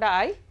L lambda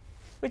I,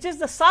 which is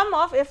the sum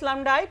of f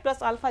lambda I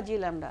plus alpha g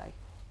lambda I.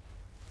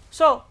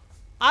 So,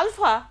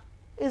 alpha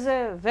is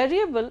a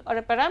variable or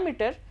a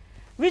parameter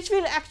which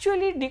will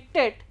actually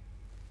dictate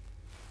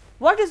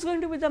what is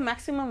going to be the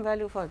maximum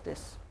value for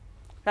this,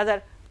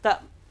 rather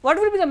what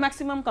will be the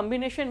maximum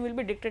combination will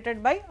be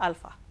dictated by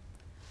alpha.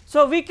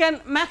 So, we can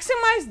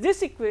maximize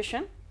this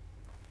equation,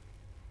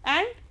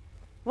 and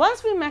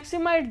once we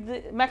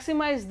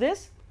maximize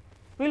this,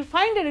 we will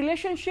find a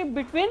relationship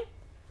between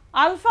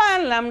alpha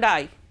and lambda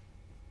I,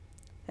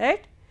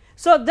 right.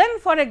 So, then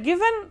for a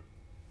given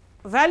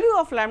value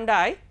of lambda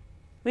I,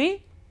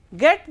 we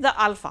get the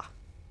alpha.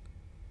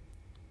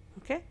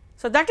 Okay.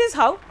 So, that is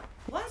how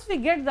once we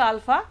get the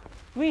alpha,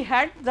 we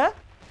had the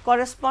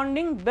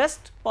corresponding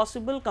best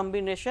possible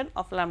combination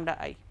of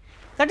lambda I.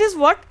 That is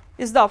what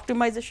is the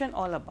optimization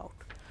all about.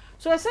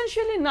 So,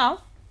 essentially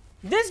now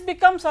this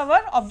becomes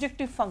our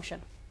objective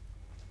function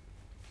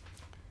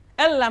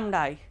L lambda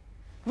I,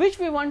 which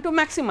we want to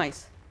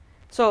maximize.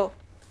 So,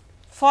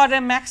 for a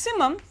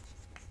maximum,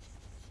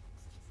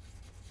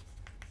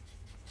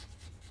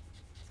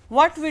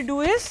 what we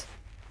do is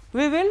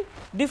we will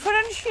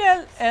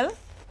differential L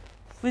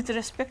with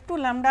respect to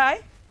lambda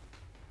I,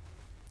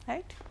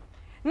 right.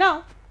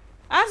 Now,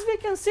 as we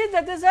can see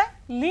that is a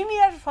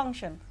linear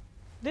function,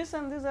 this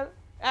and this are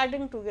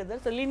adding together,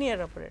 so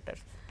linear operators.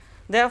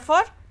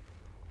 Therefore,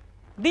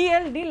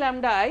 dl d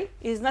lambda I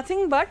is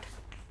nothing but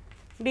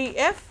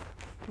df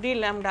d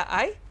lambda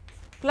I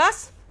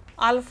plus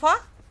alpha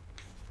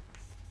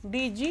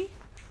dg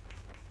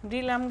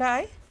d lambda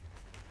I,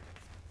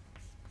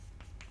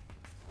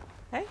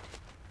 right.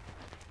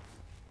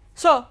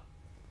 So,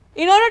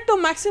 in order to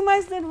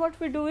maximize, then what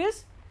we do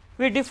is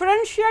we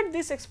differentiate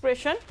this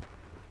expression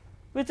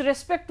with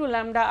respect to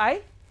lambda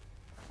I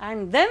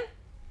and then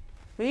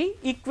we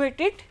equate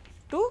it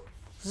to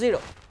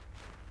 0,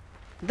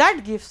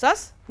 that gives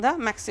us the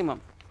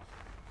maximum.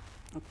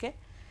 Okay.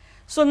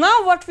 So,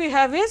 now what we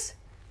have is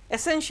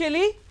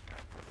essentially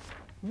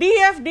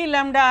df d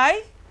lambda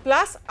I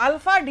plus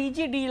alpha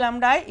dg d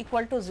lambda I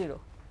equal to 0,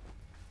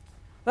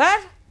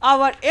 where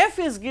our f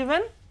is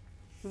given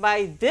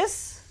by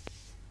this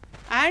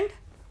and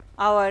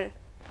our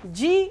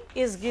g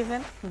is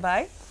given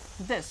by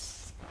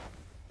this.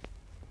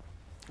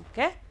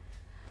 Okay.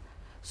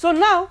 So,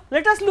 now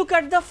let us look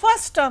at the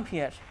first term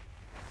here,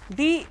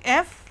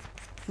 df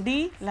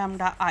d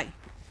lambda I.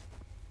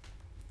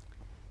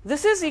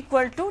 This is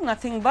equal to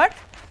nothing but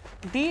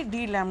d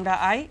d lambda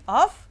I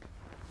of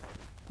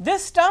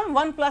this term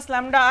 1 plus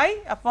lambda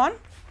I upon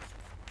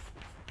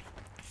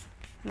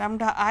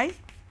lambda I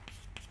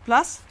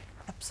plus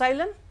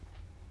epsilon,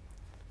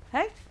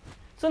 right.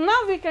 So,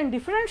 now we can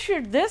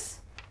differentiate this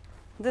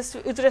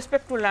with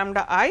respect to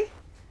lambda I,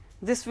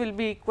 this will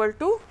be equal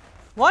to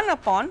 1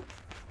 upon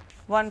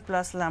 1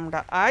 plus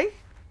lambda I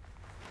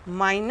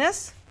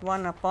minus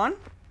 1 upon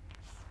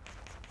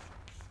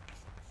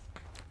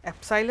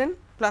epsilon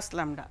plus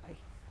lambda I.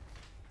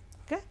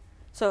 Okay.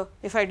 So,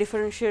 if I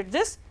differentiate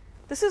this,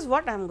 this is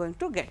what I am going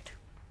to get.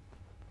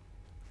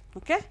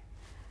 Okay.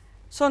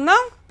 So, now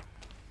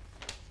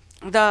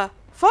the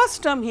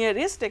first term here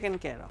is taken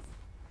care of.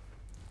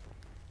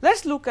 Let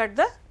us look at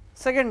the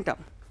second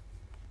term.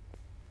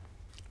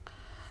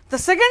 The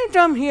second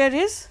term here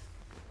is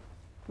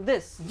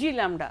this g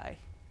lambda I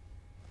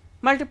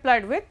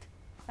multiplied with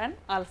an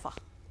alpha.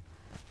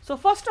 So,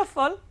 first of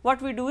all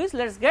what we do is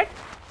let us get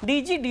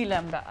dg d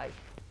lambda I.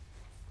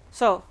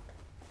 So,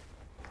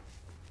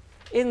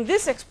 in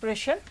this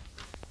expression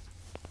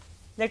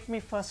let me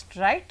first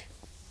write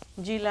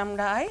g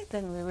lambda I,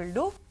 then we will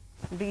do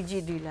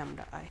dg d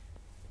lambda I.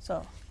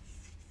 So,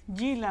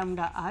 g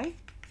lambda I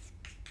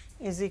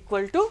is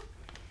equal to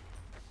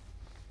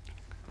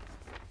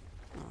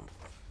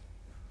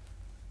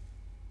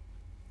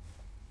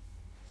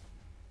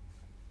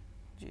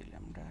g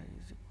lambda I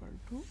is equal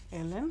to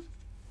ln,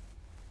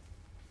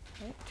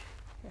 right,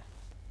 yeah,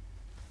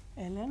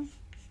 ln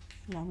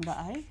lambda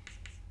I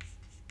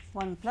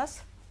 1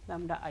 plus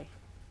lambda I.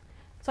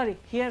 Sorry,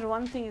 here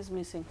one thing is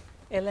missing,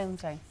 ln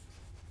sign.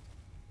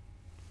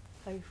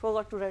 I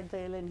forgot to write the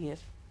ln here.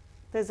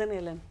 There is an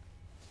ln,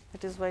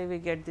 that is why we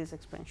get this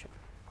expansion.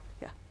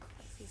 Yeah,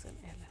 this is an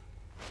ln.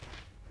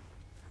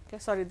 Okay,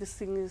 sorry, this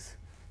thing is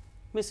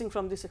missing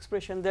from this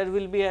expression. There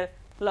will be a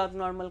log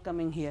normal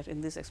coming here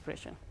in this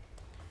expression.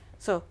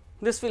 So,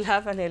 this will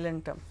have an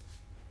ln term.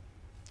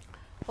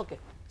 Okay.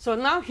 So,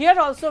 now here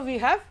also we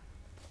have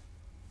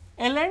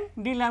ln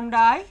d lambda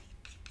I,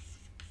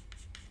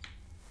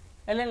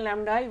 ln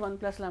lambda I 1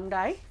 plus lambda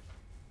I.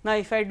 Now,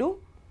 if I do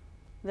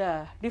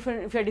the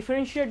if I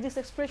differentiate this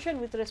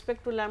expression with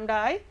respect to lambda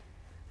I,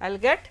 I will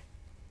get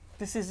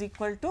this is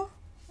equal to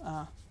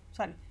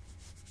sorry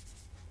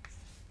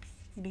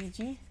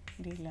dg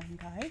d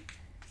lambda I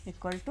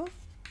equal to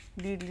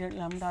d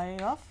lambda I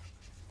of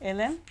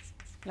ln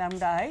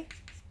lambda I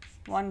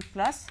 1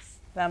 plus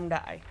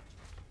lambda I.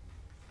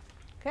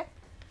 Okay.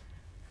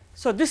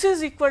 So, this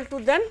is equal to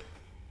then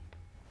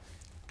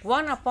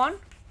 1 upon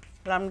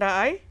lambda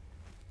I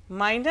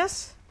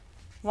minus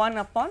 1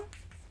 upon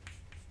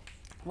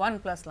 1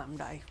 plus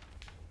lambda I.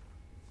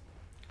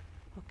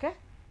 Okay.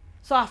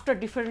 So, after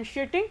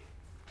differentiating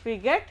we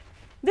get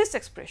this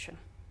expression.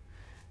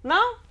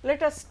 Now,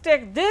 let us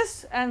take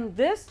this and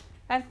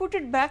put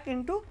it back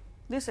into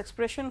this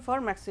expression for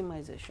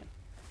maximization.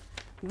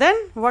 Then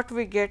what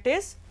we get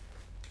is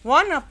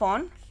 1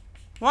 upon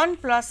 1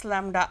 plus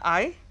lambda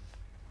I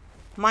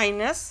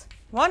minus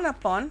 1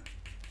 upon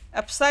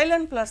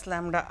epsilon plus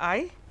lambda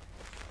I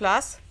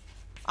plus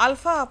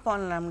alpha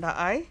upon lambda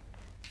I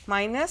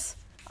minus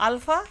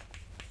alpha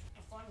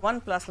upon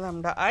 1 plus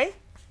lambda I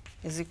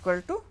is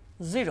equal to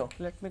 0.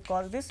 Let me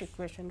call this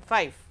equation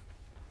 5.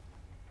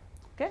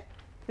 Okay.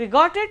 We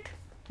got it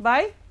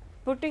by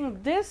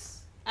putting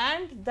this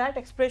and that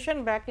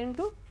expression back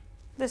into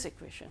this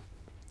equation.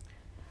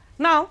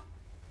 Now,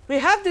 we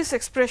have this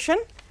expression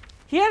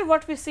here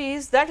what we see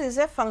is that is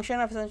a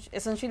function of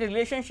essentially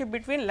relationship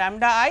between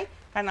lambda I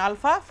and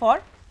alpha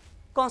for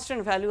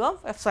constant value of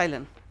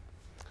epsilon.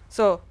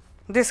 So,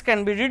 this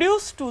can be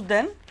reduced to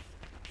then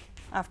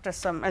after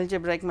some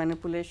algebraic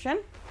manipulation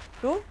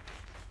to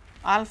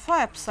alpha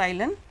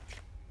epsilon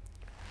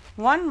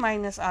 1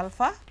 minus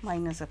alpha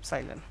minus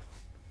epsilon.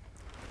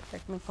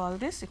 Let me call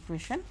this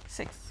equation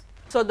 6.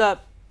 So, the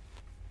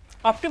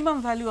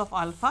optimum value of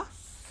alpha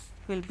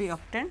will be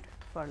obtained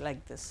for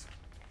like this.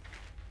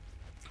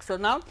 So,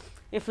 now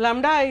if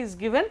lambda I is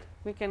given,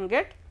 we can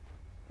get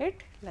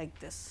it like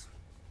this.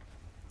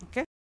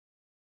 Okay.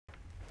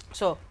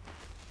 So,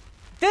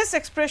 this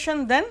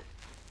expression then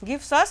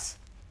gives us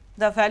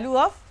the value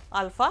of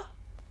alpha,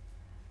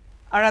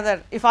 or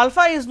rather if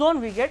alpha is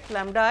known we get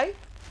lambda I,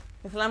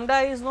 if lambda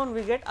I is known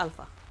we get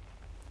alpha,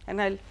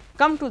 and I will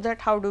come to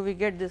that how do we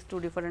get these two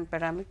different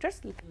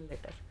parameters little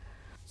later.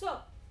 So,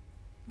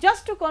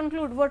 just to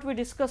conclude what we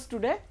discussed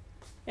today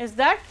is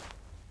that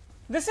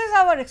this is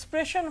our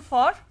expression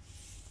for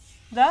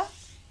the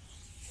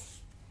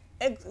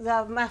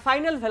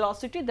final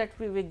velocity that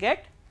we will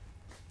get,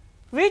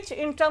 which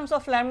in terms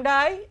of lambda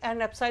I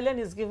and epsilon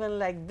is given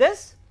like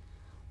this.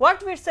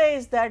 What we say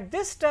is that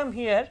this term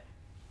here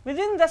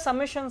within the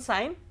summation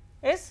sign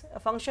is a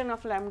function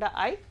of lambda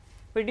I.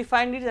 We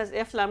defined it as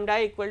f lambda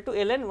I equal to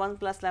ln 1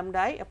 plus lambda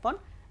I upon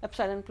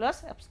epsilon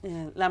plus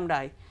lambda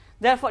I.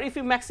 Therefore, if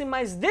we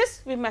maximize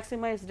this, we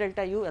maximize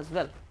delta u as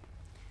well.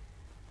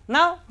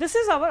 Now, this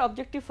is our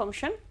objective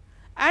function,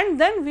 and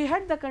then we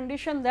had the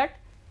condition that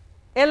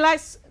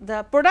Li's,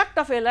 the product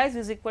of Li's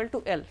is equal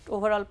to L,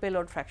 overall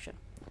payload fraction.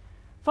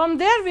 From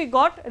there we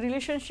got a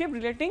relationship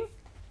relating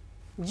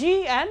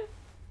G and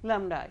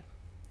lambda I.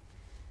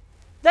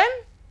 Then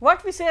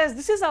what we say is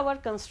this is our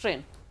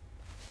constraint.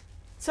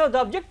 So,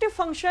 the objective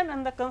function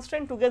and the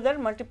constraint together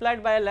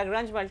multiplied by a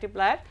Lagrange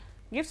multiplier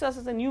gives us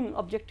a new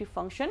objective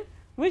function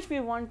which we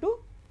want to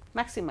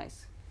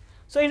maximize.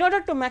 So, in order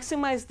to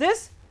maximize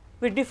this,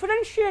 we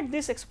differentiate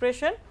this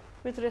expression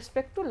with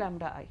respect to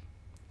lambda I,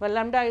 where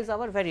lambda is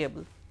our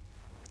variable.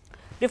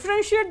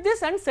 Differentiate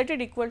this and set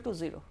it equal to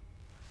 0.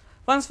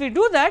 Once we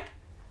do that,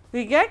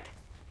 we get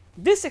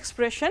this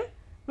expression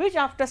which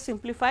after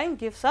simplifying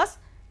gives us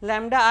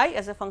lambda I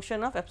as a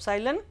function of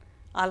epsilon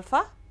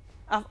alpha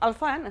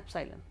and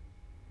epsilon.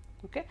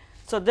 Okay.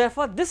 So,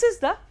 therefore, this is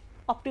the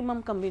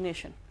optimum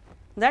combination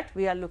that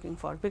we are looking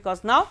for,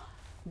 because now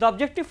the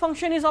objective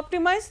function is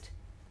optimized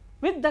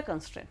with the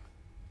constraint.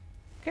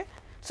 Okay.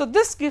 So,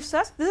 this gives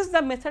us, this is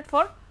the method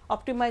for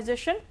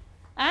optimization,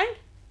 and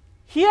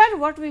here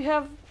what we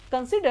have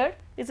considered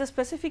is a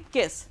specific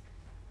case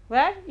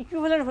where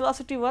equivalent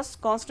velocity was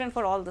constant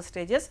for all the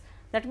stages.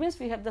 That means,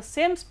 we have the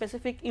same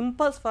specific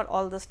impulse for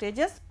all the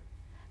stages,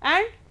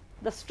 and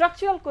the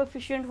structural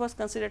coefficient was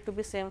considered to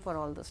be same for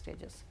all the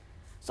stages.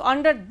 So,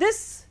 under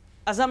this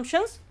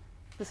assumptions,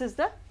 this is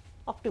the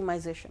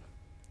optimization.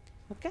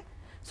 Okay.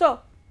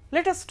 So,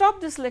 let us stop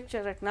this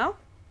lecture right now.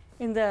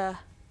 In the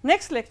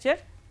next lecture,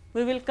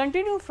 we will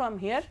continue from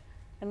here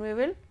and we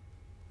will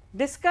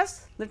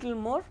discuss little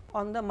more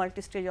on the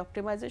multi-stage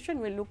optimization.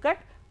 We will look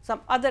at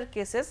some other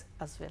cases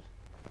as well.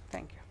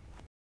 Thank you.